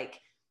to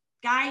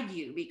guide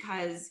you,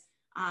 because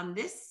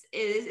this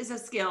is a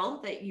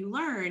skill that you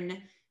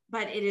learn,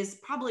 but it is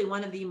probably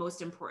one of the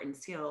most important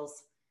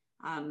skills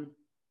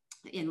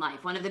in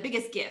life. One of the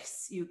biggest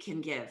gifts you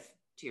can give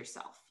to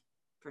yourself,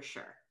 for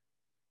sure.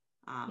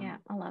 Yeah,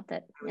 I love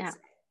that. Yeah.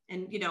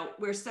 And,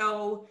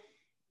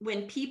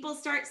 when people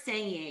start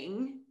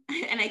saying,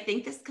 and I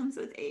think this comes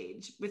with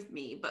age with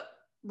me, but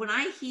when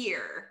I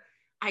hear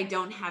I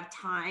don't have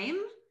time,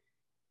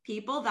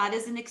 people, that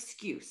is an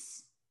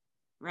excuse,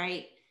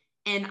 right?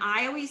 And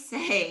I always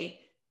say,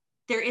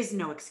 there is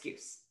no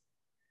excuse.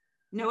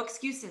 No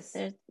excuses.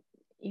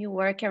 You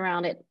work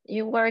around it.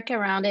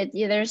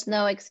 There's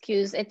no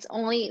excuse. The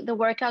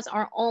workouts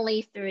are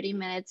only 30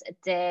 minutes a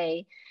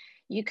day.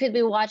 You could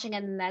be watching a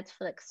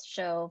Netflix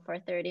show for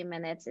 30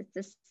 minutes. It's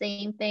the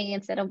same thing.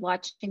 Instead of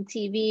watching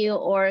TV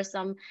or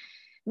some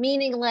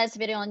meaningless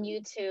video on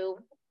YouTube,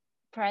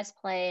 press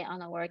play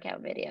on a workout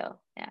video.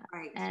 Yeah.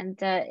 Right. And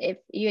if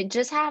you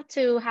just have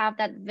to have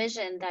that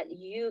vision that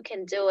you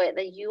can do it,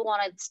 that you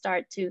want to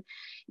start to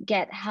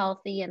get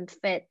healthy and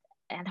fit,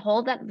 and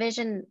hold that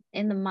vision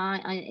in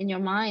your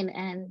mind,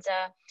 and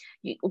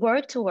you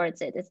work towards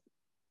it.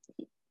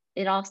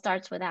 It all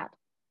starts with that.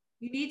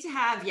 You need to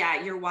have,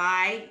 your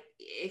why.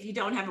 If you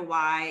don't have a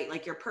why,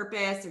 like your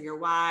purpose or your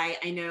why,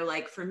 I know,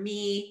 for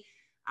me,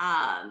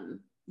 I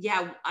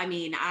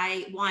mean,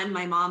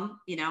 my mom,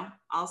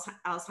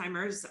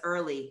 Alzheimer's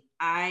early.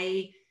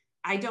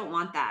 I don't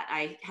want that.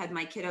 I had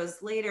my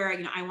kiddos later.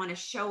 I want to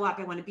show up.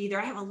 I want to be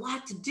there. I have a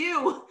lot to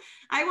do.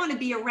 I want to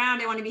be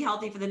around. I want to be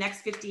healthy for the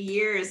next 50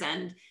 years.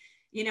 And,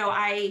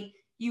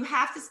 you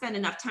have to spend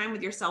enough time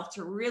with yourself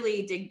to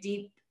really dig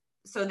deep,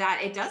 so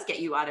that it does get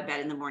you out of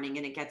bed in the morning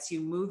and it gets you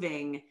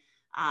moving.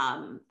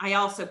 I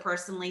also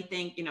personally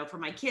think, for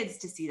my kids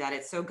to see that,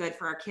 it's so good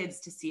for our kids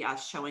to see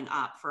us showing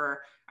up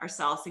for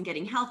ourselves and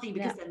getting healthy,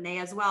 because then they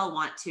as well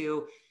want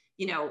to,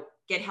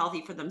 get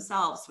healthy for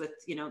themselves with,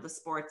 the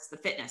sports, the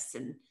fitness,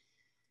 and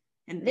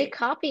they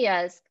copy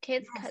us.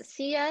 Kids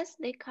see us,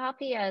 they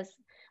copy us.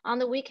 On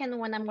the weekend,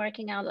 when I'm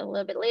working out a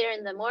little bit later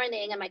in the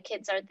morning and my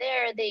kids are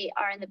there, they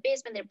are in the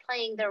basement, they're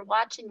playing, they're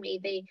watching me.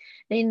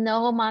 They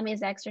know mommy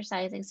is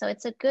exercising. So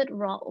it's a good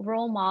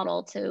role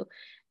model to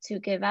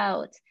give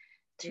out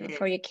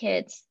for your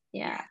kids.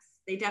 Yeah. Yes,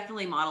 they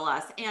definitely model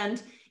us.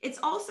 And it's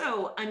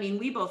also, I mean,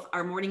 we both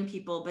are morning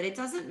people, but it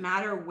doesn't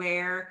matter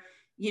where,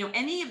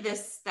 any of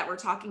this that we're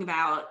talking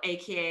about,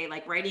 AKA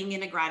like writing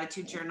in a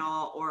gratitude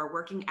journal or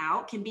working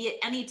out, can be at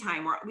any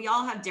time. We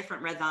all have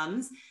different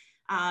rhythms.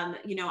 I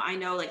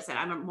know, like I said,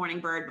 I'm a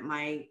morning bird, but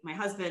my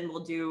husband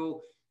will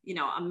do,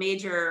 a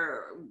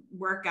major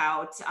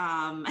workout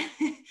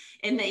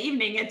in the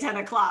evening at 10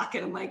 o'clock.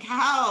 And I'm like,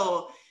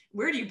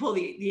 where do you pull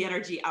the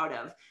energy out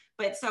of?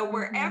 But so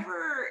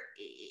wherever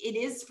it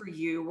is for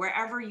you,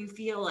 wherever you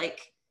feel like,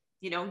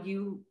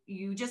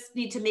 you just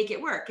need to make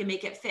it work and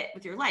make it fit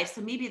with your life.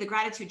 So maybe the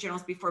gratitude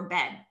journals before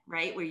bed,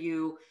 right? Where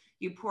you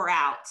pour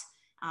out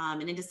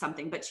and into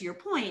something. But to your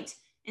point,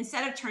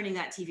 instead of turning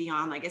that TV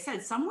on, like I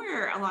said,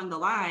 somewhere along the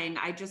line,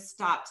 I just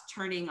stopped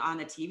turning on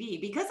the TV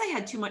because I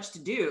had too much to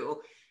do,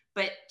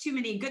 but too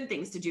many good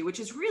things to do, which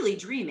is really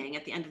dreaming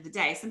at the end of the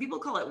day. Some people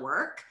call it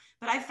work,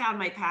 but I found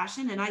my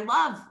passion and I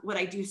love what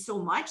I do so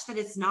much that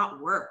it's not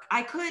work.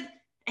 I could,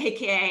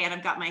 AKA, and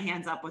I've got my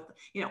hands up with,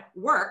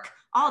 work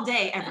all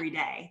day, every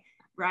day,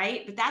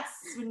 right? But that's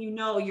when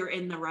you're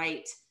in the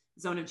right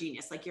zone of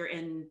genius, like you're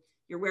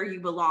where you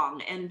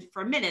belong. And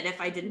for a minute,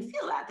 if I didn't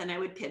feel that, then I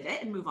would pivot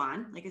and move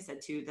on, like I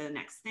said, to the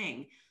next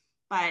thing.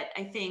 But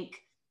I think,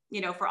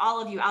 for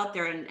all of you out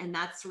there, and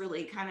that's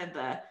really kind of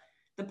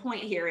the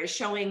point here, is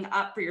showing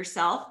up for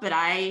yourself.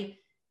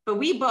 But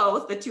we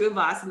both, the two of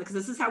us, and because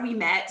this is how we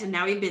met, and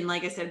now we've been,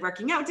 like I said,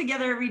 working out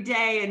together every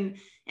day and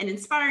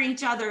inspiring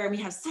each other. And we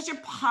have such a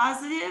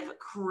positive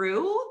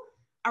crew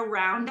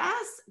around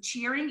us,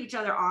 cheering each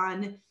other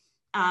on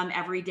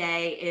every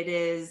day. It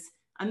is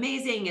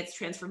amazing. It's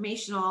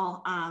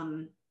transformational.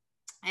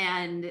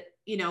 And,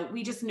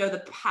 we just know the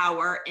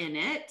power in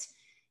it.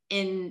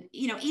 And,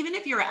 even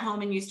if you're at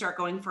home and you start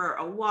going for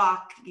a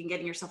walk and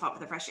getting yourself out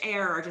with the fresh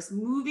air, or just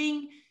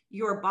moving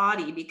your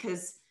body,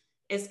 because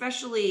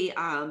especially,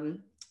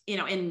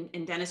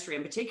 in dentistry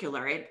in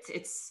particular,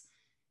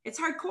 it's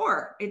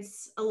hardcore.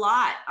 It's a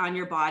lot on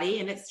your body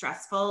and it's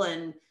stressful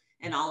and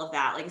all of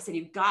that. Like I said,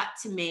 you've got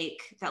to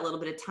make that little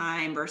bit of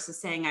time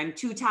versus saying, I'm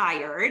too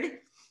tired.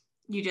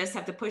 You just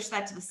have to push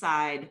that to the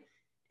side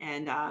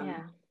And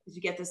Yeah.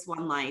 you get this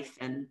one life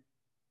and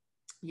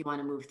you want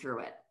to move through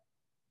it.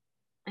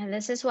 And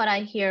this is what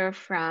I hear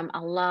from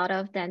a lot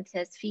of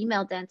dentists,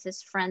 female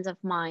dentist friends of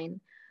mine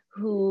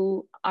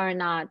who are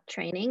not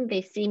training.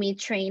 They see me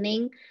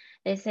training.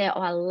 They say, "Oh,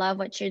 I love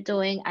what you're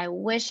doing. I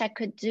wish I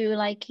could do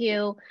like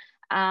you,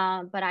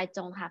 but I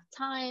don't have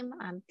time.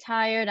 I'm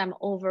tired. I'm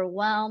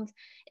overwhelmed."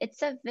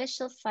 It's a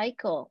vicious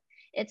cycle.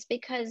 It's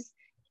because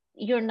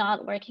you're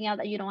not working out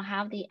that you don't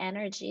have the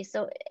energy.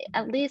 So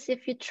at least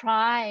if you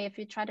try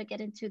to get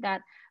into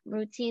that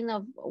routine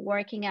of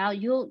working out,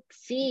 you'll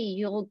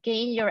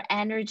gain your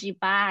energy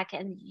back,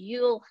 and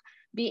you'll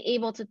be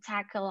able to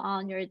tackle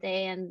on your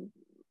day and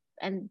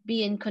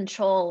be in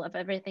control of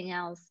everything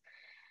else.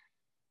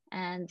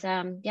 And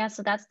yeah,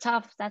 so that's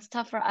tough. That's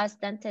tough for us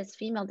dentists,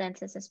 female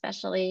dentists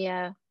especially.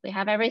 We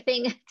have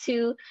everything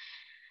to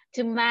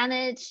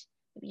manage.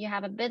 You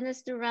have a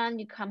business to run.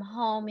 You come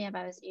home. You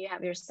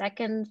have your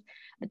second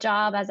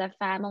job as a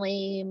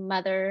family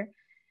mother.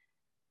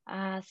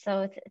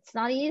 So it's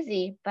not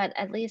easy, but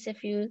at least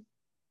if you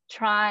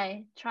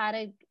try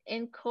to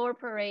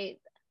incorporate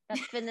that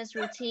fitness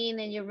routine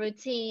in your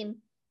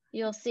routine,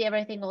 you'll see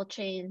everything will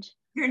change.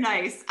 You're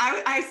nice.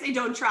 I say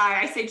don't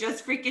try. I say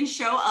just freaking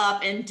show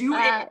up and do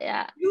it.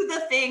 Yeah. Do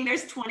the thing.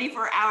 There's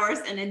 24 hours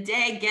in a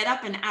day. Get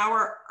up an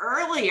hour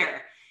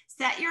earlier.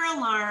 Set your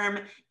alarm.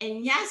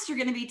 And yes, you're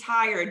going to be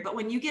tired. But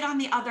when you get on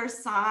the other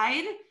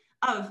side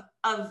of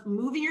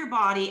moving your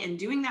body and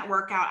doing that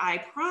workout, I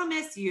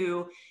promise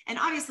you, and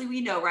obviously we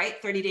know,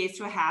 right? 30 days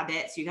to a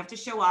habit. So you have to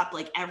show up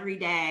like every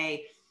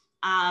day.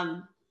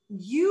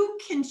 You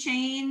can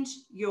change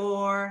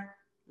your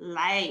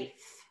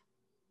life.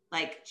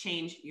 Like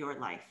change your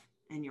life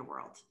and your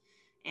world.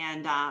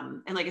 And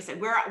like I said,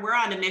 we're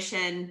on a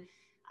mission.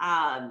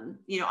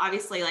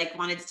 Obviously like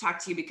wanted to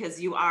talk to you because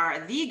you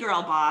are the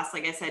girl boss.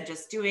 Like I said,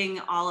 just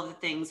doing all of the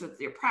things with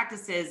your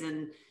practices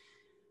and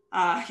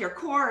your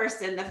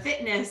course and the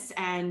fitness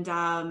and,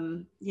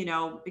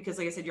 because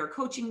like I said, you're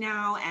coaching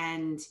now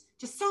and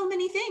just so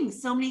many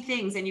things.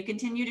 And you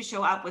continue to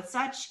show up with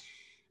such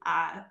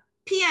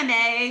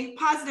PMA,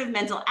 positive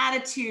mental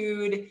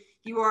attitude.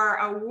 You are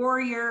a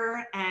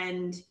warrior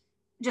and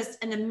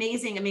just an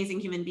amazing, amazing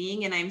human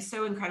being. And I'm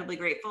so incredibly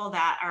grateful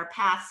that our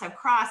paths have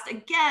crossed.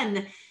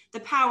 Again, the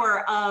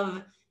power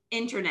of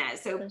internet.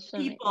 So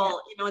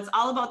people, it's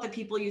all about the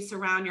people you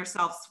surround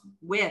yourselves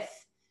with,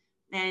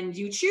 and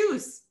you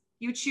choose.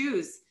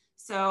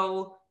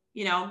 So,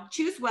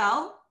 choose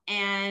well.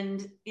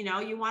 And,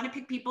 you want to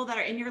pick people that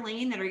are in your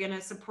lane that are going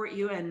to support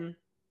you and,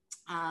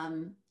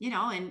 and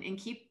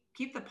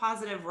keep the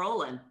positive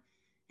rolling.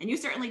 And you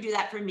certainly do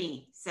that for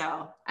me.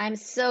 So I'm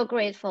so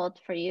grateful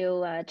for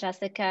you,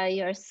 Jessica.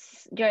 You're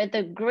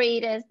the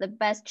greatest, the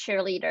best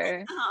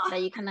cheerleader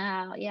that you can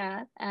have.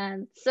 Yeah.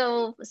 And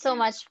so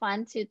much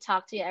fun to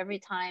talk to you every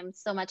time.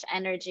 So much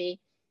energy.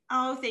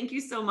 Oh, thank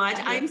you so much.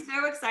 I'm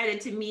so excited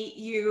to meet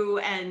you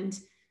and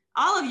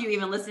all of you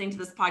even listening to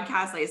this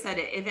podcast. Like I said,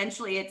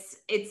 eventually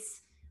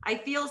I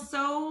feel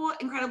so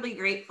incredibly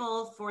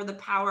grateful for the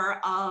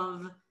power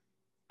of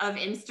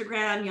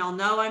Instagram. Y'all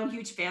know I'm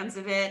huge fans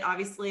of it.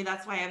 Obviously,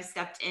 that's why I've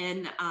stepped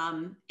in.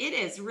 It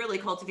has really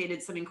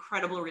cultivated some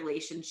incredible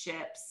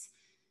relationships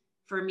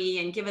for me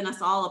and given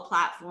us all a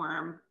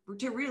platform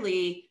to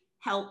really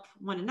help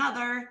one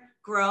another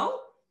grow.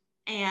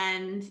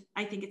 And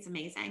I think it's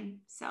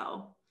amazing.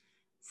 So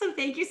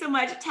thank you so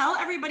much. Tell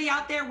everybody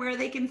out there where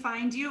they can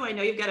find you. I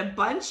know you've got a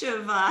bunch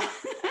of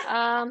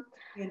handles.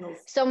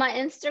 So my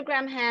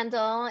Instagram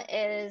handle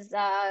is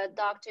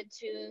Dr.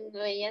 Thu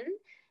Nguyen.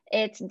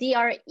 It's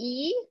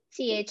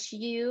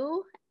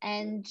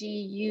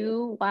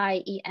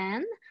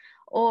DRETHUNGUYEN,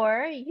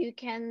 or you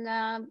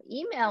can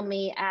email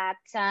me at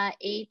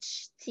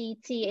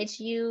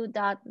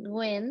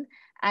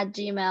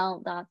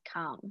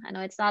htthu.nguyen@gmail.com. I know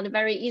it's not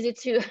very easy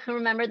to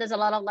remember. There's a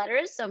lot of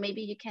letters, so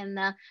maybe you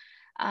can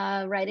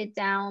write it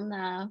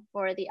down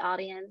for the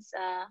audience,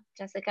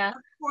 Jessica. Of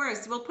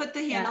course, we'll put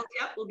the handles.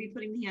 Yeah. Yep, we'll be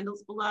putting the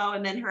handles below,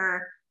 and then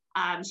her.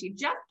 She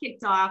just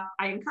kicked off.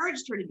 I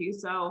encouraged her to do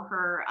so.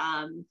 Her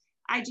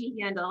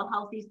IG handle,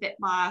 Healthy Fit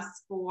Boss,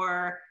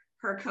 for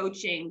her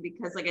coaching,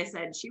 because like I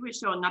said, she was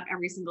showing up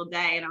every single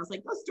day, and I was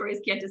like, those stories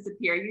can't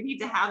disappear. You need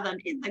to have them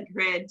in the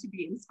grid to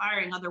be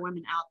inspiring other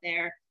women out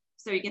there.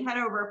 So you can head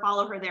over,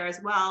 follow her there as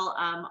well.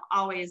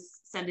 Always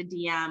send a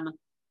DM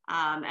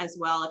as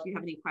well if you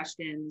have any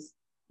questions,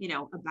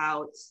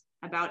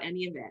 about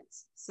any of it.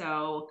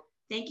 So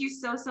thank you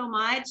so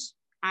much.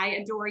 I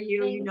adore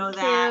you. Thank you know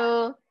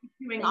that.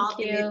 Doing all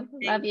you.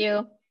 Love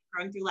you.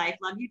 Growing through life.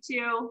 Love you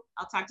too.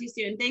 I'll talk to you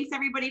soon. Thanks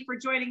everybody for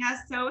joining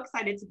us. So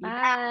excited to be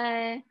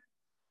back.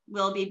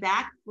 We'll be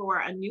back for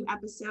a new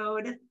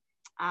episode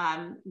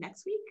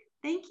next week.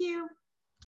 Thank you.